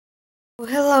Well,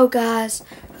 hello guys,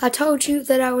 I told you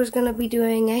that I was going to be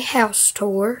doing a house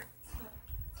tour,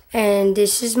 and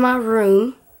this is my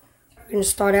room. We're going to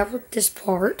start out with this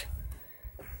part.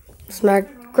 It's my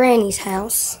granny's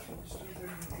house.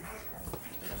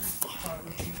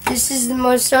 This is the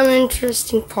most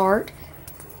uninteresting part,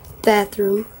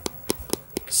 bathroom.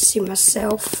 You can see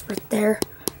myself right there.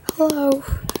 Hello.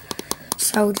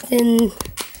 So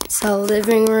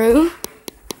living room.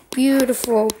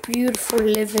 Beautiful, beautiful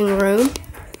living room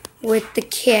with the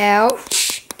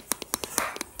couch.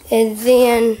 And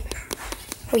then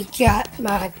we got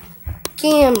my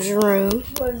Gam's room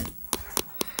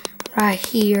right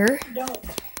here.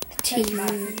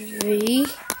 TV.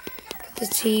 The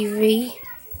TV.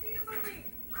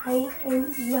 You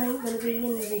ain't gonna be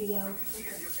in the video.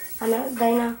 I know,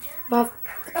 they know.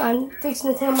 I'm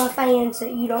fixing to tell my fans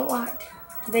that you don't like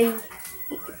to be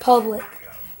public.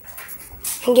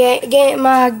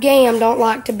 My Gam don't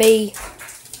like to be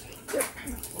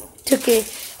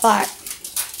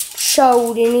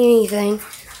showed in anything.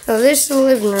 So this is the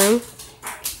living room.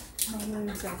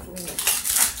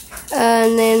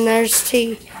 And then there's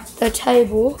the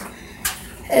table.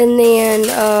 And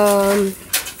then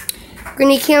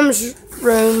Granny Kim's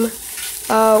room.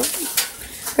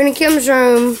 Granny Kim's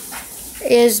room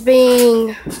is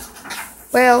Granny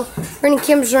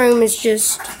Kim's room is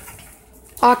just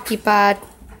occupied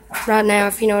right now,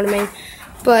 if you know what I mean.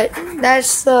 But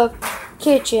that's the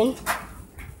kitchen,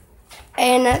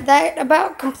 and that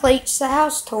about completes the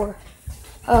house tour.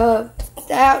 The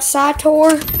outside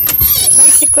tour,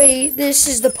 basically this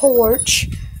is the porch.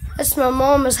 That's my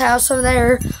mama's house over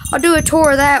there. I'll do a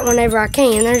tour of that whenever I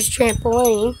can. There's a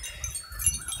trampoline.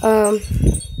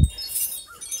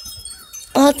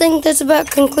 I think that's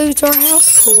about concludes our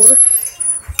house tour.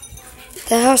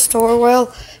 The house tour.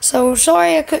 Well, so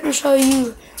sorry I couldn't show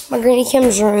you my Granny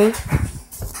Kim's room,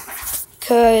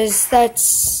 because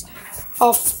that's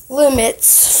off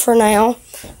limits for now.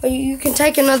 But you can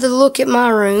take another look at my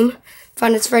room.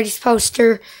 Find its Freddy's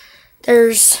poster.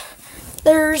 There's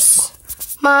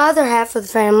my other half of the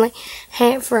family.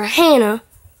 For Hannah,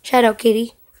 Shadow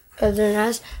Kitty. Other than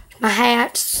us, my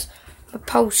hats, my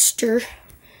poster.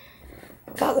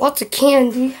 Got lots of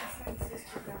candy.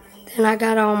 Then I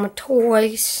got all my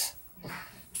toys.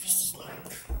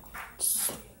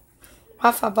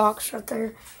 Wi-Fi box right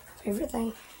there. Favorite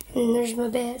thing. And then there's my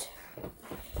bed.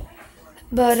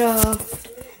 But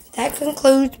that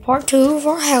concludes part 2 of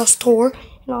our house tour.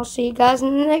 And I'll see you guys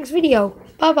in the next video.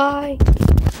 Bye-bye.